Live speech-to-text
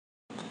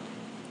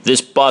This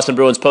Boston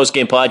Bruins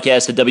postgame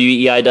podcast at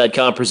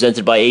WEEI.com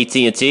presented by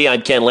AT&T.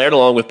 I'm Ken Laird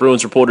along with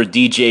Bruins reporter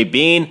DJ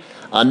Bean.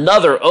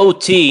 Another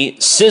OT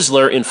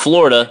sizzler in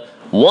Florida.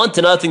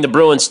 1-0 the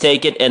Bruins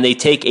take it, and they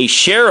take a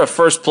share of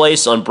first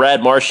place on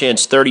Brad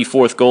Marchand's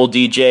 34th goal,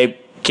 DJ.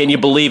 Can you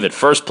believe it?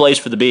 First place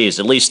for the Bees,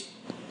 at least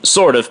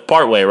sort of,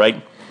 partway,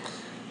 right?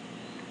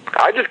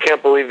 I just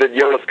can't believe that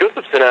Jonas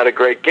Gustafsson had a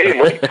great game.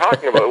 What are you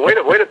talking about? Way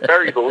to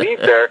bury the lead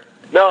there.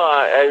 No,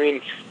 I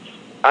mean,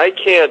 I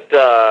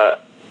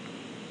can't...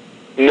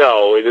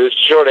 No, the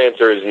short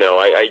answer is no.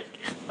 I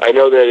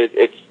know that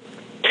it's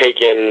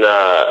taken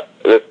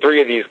the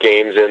three of these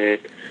games in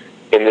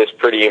this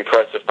pretty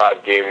impressive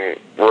 5-game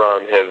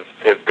run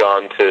have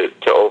gone to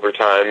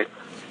overtime,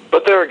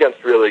 but they're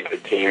against really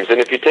good teams.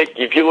 And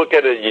if you look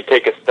at it, you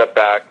take a step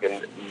back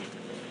and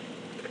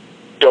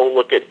don't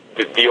look at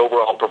the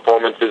overall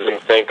performances and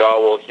think,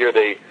 oh well, here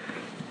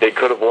they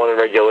could have won in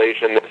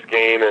regulation this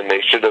game, and they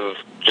should have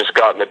just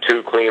gotten the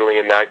 2 cleanly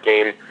in that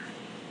game.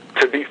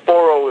 To be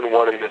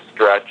 4-0-1 in this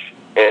stretch,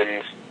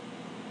 and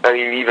I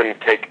mean, even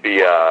take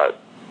the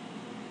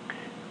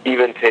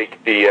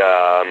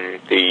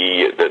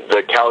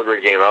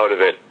Calgary game out of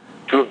it,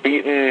 to have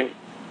beaten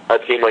a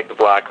team like the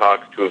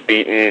Blackhawks, to have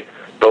beaten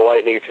the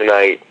Lightning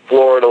tonight,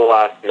 Florida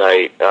last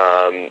night,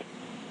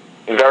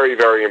 very,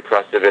 very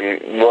impressive,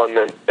 and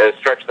a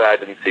stretch that I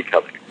didn't see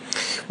coming.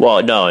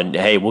 Well, no, and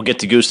hey, we'll get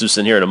to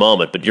Gustafsson here in a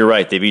moment, but you're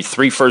right. They beat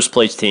 3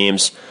 first-place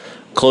teams.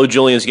 Claude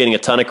Julien's getting a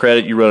ton of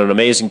credit. You wrote an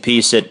amazing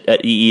piece at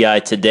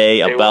EEI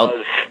today about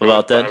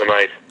that.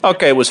 Dynamite.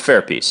 Okay, it was a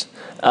fair piece.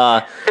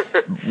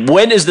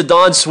 When is the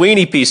Don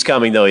Sweeney piece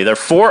coming, though? They're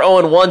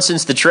 4-0-1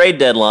 since the trade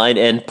deadline,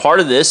 and part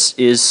of this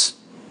is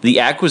the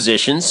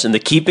acquisitions and the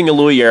keeping of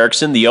Louis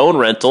Eriksson, the own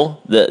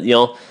rental.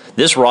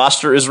 This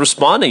roster is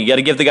responding. You got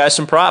to give the guy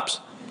some props.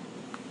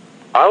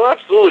 I'll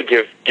absolutely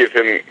give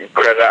him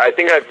credit. I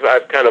think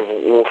I've kind of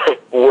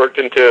worked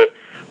into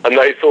a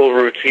nice little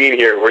routine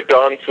here where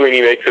Don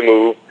Sweeney makes a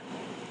move,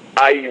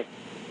 I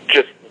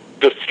just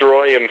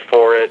destroy him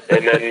for it,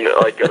 and then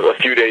like a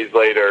few days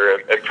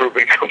later, I'm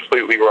proven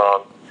completely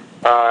wrong.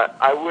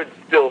 I would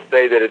still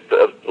say that it's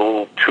a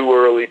little too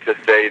early to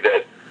say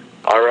that,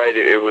 all right,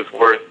 it was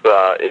worth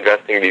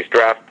investing these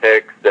draft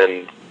picks,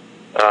 and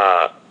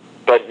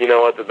but you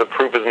know what, the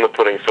proof is in the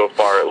pudding so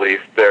far. At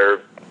least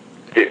the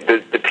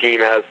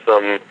team has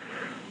some,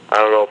 I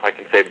don't know if I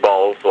can say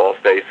balls, so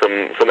I'll say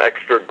some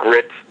extra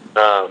grit.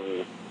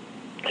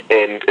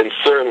 And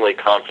certainly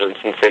confidence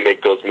since they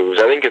make those moves.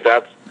 I think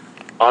that's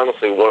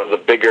honestly one of the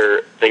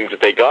bigger things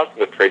that they got from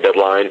the trade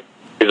deadline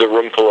is a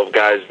room full of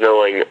guys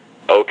knowing,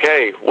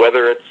 okay,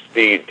 whether it's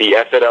the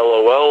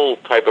FLOL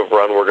type of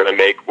run we're going to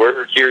make,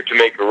 we're here to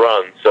make a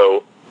run.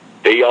 So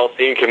they all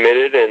seem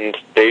committed, and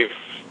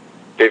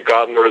they've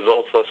gotten the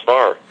results thus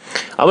far.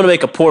 I'm going to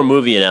make a poor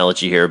movie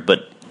analogy here,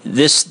 but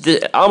this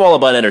I'm all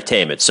about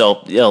entertainment.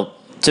 So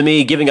to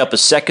me, giving up a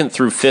 2nd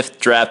through 5th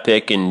draft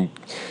pick and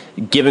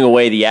giving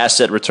away the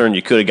asset return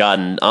you could have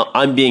gotten,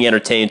 I'm being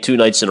entertained 2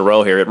 nights in a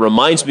row here. It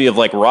reminds me of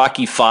like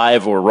Rocky V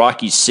or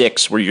Rocky VI,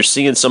 where you're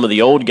seeing some of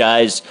the old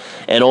guys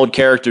and old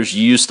characters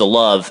you used to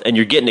love, and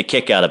you're getting a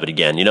kick out of it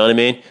again. You know what I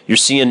mean? You're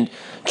seeing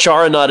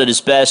Chara not at his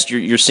best.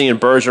 You're seeing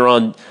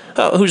Bergeron,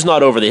 who's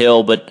not over the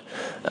hill, but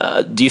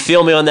do you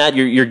feel me on that?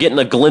 You're getting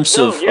a glimpse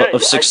of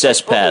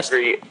success past.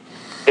 Agree.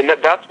 And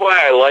that's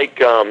why I like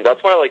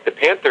the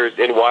Panthers,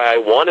 and why I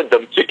wanted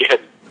them to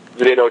get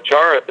Zdeno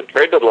Chara at the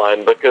trade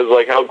deadline, because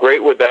like how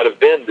great would that have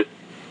been?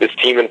 This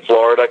team in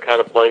Florida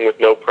kind of playing with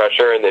no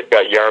pressure, and they've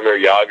got Jaromir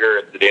Jagr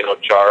and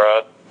Zdeno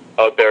Chara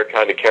out there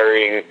kind of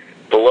carrying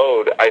the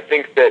load. I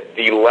think that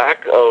the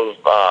lack of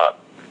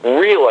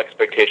real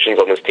expectations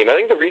on this team, I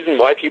think the reason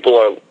why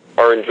people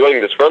are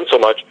enjoying this run so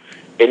much,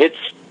 and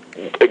it's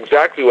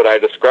exactly what I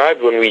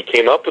described when we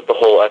came up with the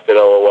whole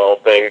FLOL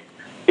thing,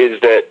 is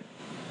that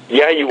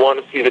yeah, you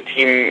want to see the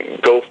team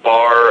go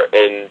far,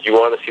 and you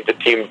want to see the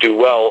team do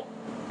well.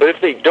 But if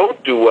they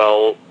don't do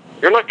well,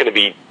 you're not going to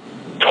be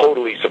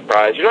totally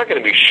surprised. You're not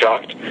going to be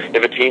shocked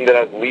if a team that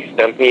has Lee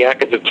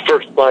Stempniak as its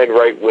first-line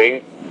right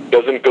wing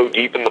doesn't go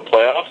deep in the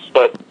playoffs.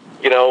 But,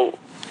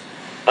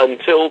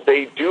 until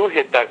they do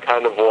hit that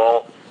kind of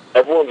wall,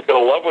 everyone's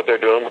going to love what they're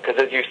doing because,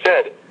 as you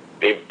said,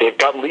 they've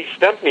got Lee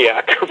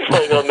Stempniak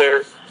playing on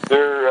their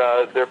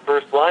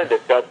first line.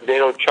 They've got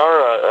Zdeno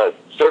Chara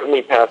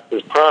certainly past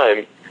his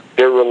prime.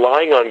 They're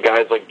relying on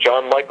guys like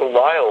John Michael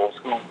Liles,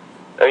 who,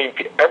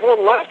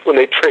 everyone laughed when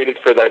they traded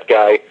for that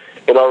guy,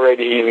 and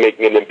already he's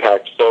making an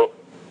impact. So,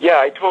 yeah,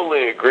 I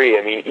totally agree.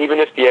 Even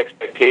if the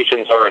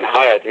expectations aren't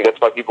high, I think that's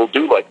why people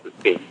do like this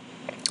team.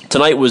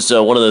 Tonight was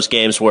one of those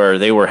games where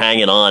they were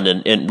hanging on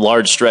in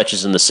large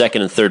stretches in the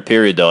second and third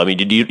period, though. You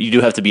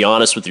do have to be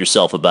honest with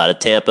yourself about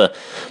it. Tampa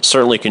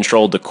certainly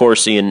controlled the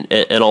Corsi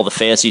and all the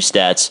fancy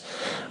stats.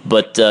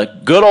 But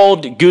good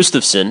old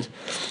Gustafsson,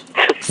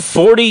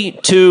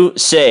 42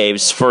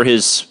 saves for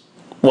his,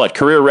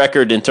 career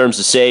record in terms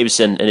of saves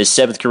and his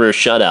 7th career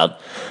shutout.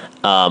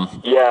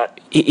 Yeah.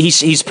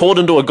 He's pulled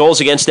into a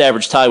goals against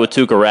average tie with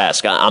Tuukka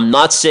Rask. I'm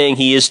not saying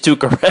he is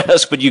Tuukka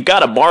Rask, but you've got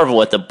to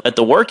marvel at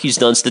the work he's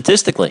done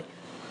statistically.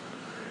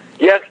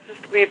 Yeah,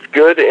 statistically it's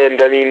good,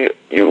 and I mean,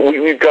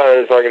 we've got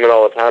this argument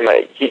all the time.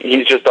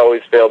 He's just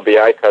always failed the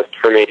eye test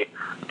for me.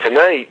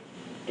 Tonight,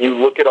 you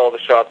look at all the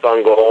shots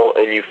on goal,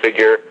 and you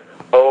figure,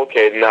 oh,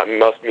 okay, then that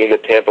must mean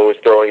that Tampa was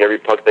throwing every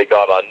puck they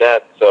got on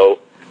net, so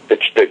the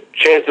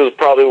chances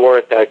probably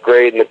weren't that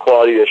great, and the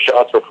quality of the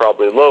shots were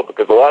probably low,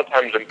 because a lot of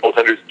times when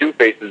goaltenders do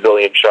face a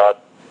zillion shots,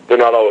 they're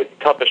not always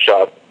the toughest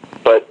shots.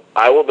 But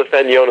I will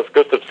defend Jonas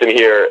Gustafsson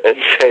here and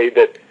say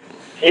that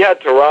he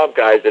had to rob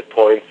guys at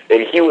points,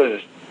 and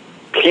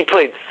he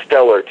played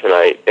stellar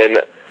tonight,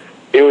 and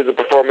it was a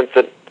performance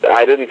that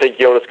I didn't think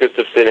Jonas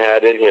Gustafsson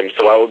had in him,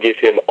 so I will give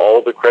him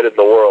all the credit in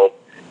the world.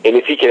 And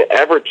if he can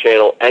ever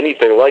channel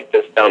anything like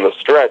this down the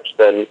stretch,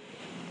 then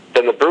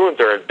the Bruins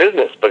are in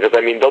business, because,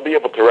 I mean, they'll be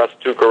able to rest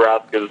Tuukka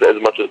Rask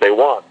as much as they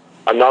want.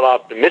 I'm not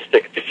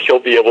optimistic that he'll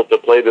be able to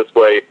play this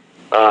way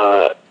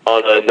on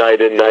a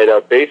night-in,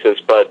 night-out basis,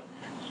 but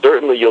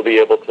certainly you'll be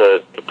able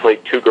to play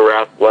Tuukka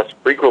Rask less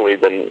frequently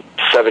than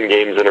 7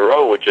 games in a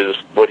row, which is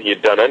what he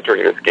had done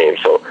entering this game.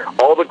 So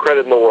all the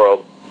credit in the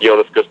world,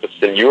 Jonas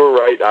Gustafsson. You were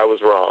right, I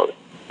was wrong.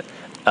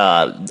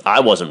 I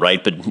wasn't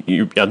right, but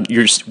you're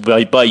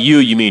by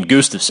you mean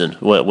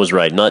Gustafsson was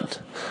right, not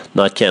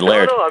Ken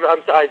Laird. No,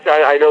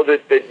 I know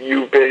that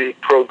you've been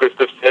pro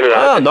Gustafsson, and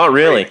I'm not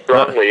really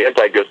strongly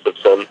anti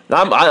Gustafsson.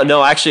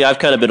 No, actually, I've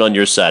kind of been on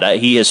your side.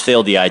 He has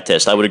failed the eye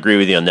test. I would agree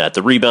with you on that.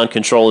 The rebound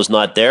control is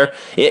not there.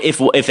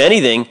 If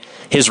anything,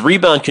 his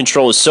rebound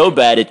control is so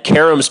bad it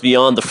caroms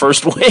beyond the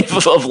first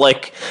wave of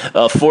like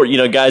 4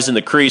 guys in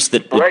the crease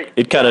that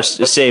it kind of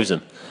saves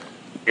him.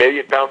 Maybe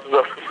it bounces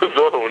off the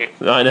zone.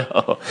 I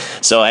know.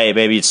 So, hey,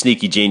 maybe it's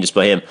sneaky genius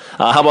by him.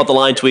 How about the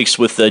line tweaks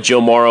with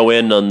Joe Morrow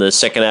in on the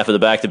second half of the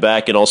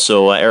back-to-back, and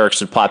also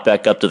Eriksson popped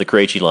back up to the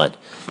Krejci line?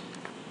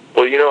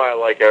 Well, I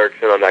like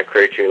Eriksson on that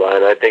Krejci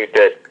line. I think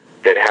that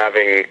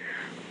having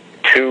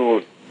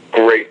 2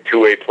 great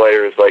two-way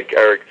players like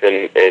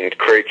Eriksson and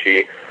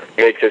Krejci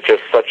makes it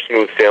just such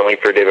smooth sailing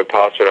for David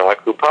Pastrnak,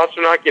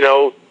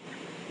 who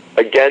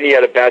again, he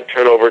had a bad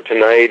turnover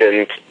tonight,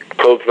 and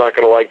Claude's not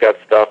going to like that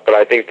stuff, but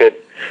I think that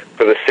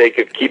for the sake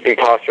of keeping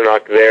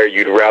Pastrnak there,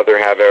 you'd rather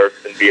have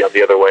Eriksson be on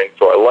the other wing,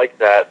 so I like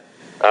that.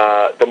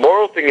 The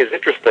Morrow thing is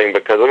interesting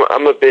because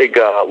I'm a big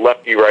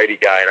lefty-righty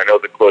guy, and I know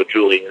that Claude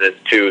Julien is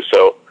too,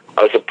 so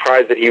I was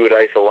surprised that he would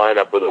ice a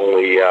lineup with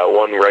only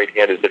one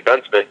right-handed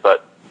defenseman,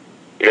 but,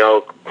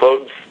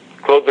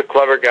 Claude's a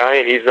clever guy,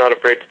 and he's not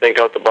afraid to think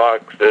outside of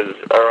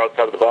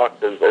the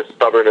box, as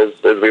stubborn as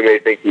we may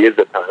think he is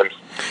at times.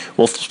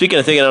 Well, speaking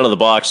of thinking out of the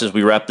box, as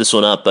we wrap this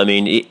one up, I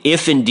mean,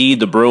 if indeed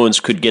the Bruins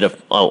could get a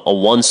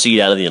 1 seed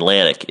out of the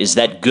Atlantic, is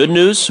that good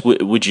news?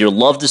 Would you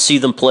love to see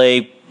them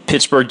play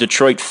Pittsburgh,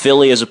 Detroit,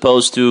 Philly, as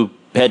opposed to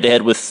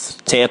head-to-head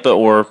with Tampa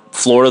or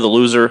Florida, the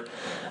loser,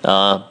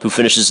 who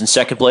finishes in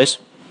second place?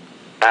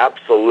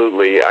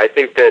 Absolutely. I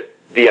think that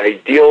the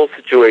ideal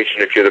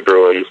situation, if you're the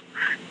Bruins,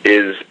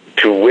 is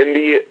to win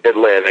the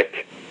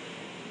Atlantic,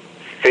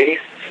 face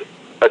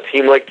a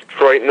team like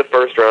Detroit in the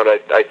first round.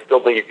 I still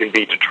think you can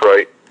beat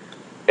Detroit.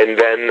 And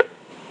then,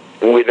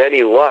 with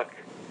any luck,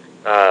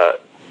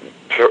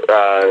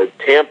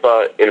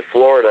 Tampa and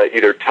Florida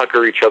either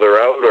tucker each other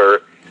out,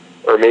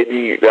 or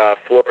maybe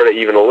Florida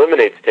even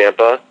eliminates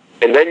Tampa.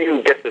 And then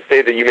you get to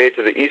say that you made it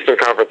to the Eastern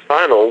Conference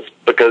Finals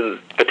because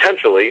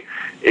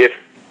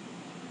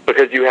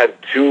you had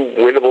 2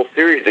 winnable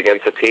series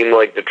against a team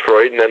like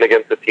Detroit and then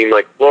against a team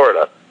like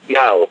Florida.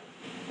 Now,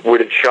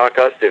 would it shock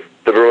us if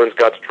the Bruins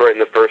got Detroit in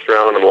the first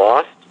round and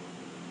lost?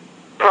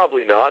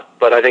 Probably not,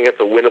 but I think it's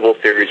a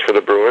winnable series for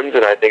the Bruins,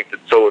 and I think that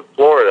so would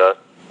Florida.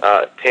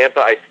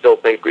 Tampa, I still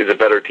think, is a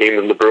better team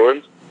than the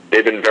Bruins.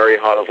 They've been very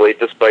hot of late,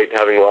 despite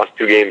having lost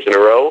 2 games in a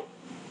row.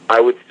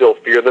 I would still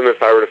fear them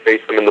if I were to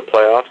face them in the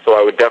playoffs, so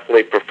I would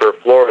definitely prefer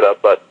Florida,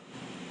 but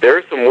there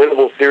are some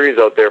winnable series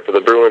out there for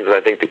the Bruins, and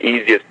I think the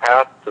easiest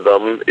path to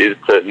them is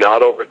to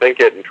not overthink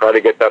it and try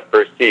to get that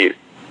first seed.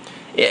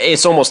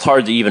 It's almost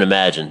hard to even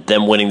imagine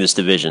them winning this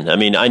division. I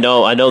mean, I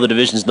know the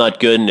division's not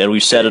good, and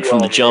we've said it from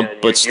the jump,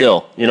 but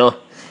still, You know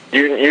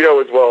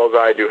as well as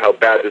I do how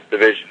bad this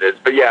division is.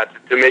 But yeah,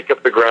 to make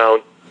up the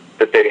ground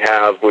that they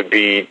have would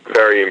be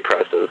very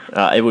impressive.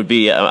 It would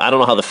be. I don't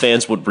know how the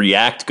fans would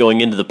react going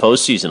into the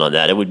postseason on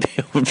that. It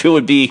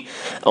would be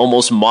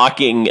almost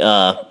mocking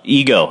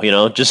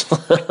ego. Just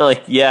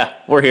like, yeah,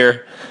 we're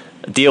here,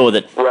 deal with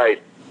it.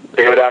 Right.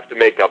 They would have to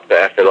make up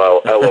the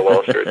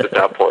LOL shirts at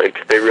that point.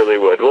 They really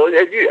would. Well,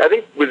 I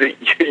think, was it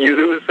you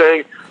who was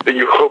saying that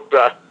you hope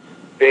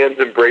fans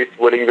embrace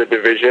winning the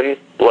division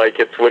like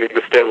it's winning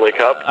the Stanley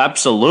Cup?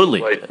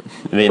 Absolutely.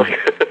 I mean,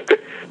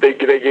 they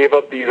gave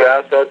up these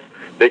assets.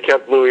 They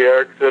kept Louis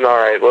Eriksson. All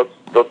right,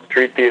 let's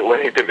treat the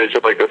Atlantic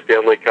Division like the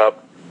Stanley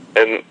Cup.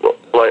 And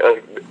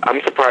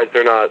I'm surprised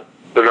they're not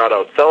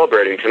out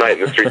celebrating tonight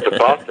in the streets of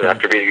Boston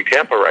after beating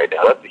Tampa right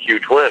now. That's a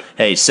huge win.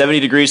 Hey, 70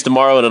 degrees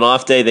tomorrow and an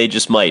off day. They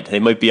just might. They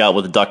might be out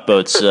with the duck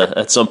boats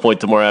at some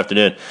point tomorrow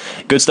afternoon.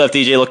 Good stuff,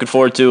 DJ. Looking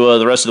forward to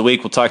the rest of the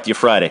week. We'll talk to you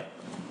Friday.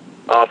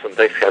 Awesome.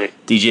 Thanks, Ken.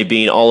 DJ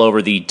Bean all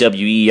over the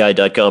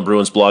WEEI.com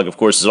Bruins blog. Of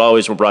course, as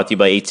always, we're brought to you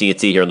by AT&T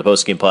here on the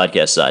Postgame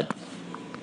Podcast side.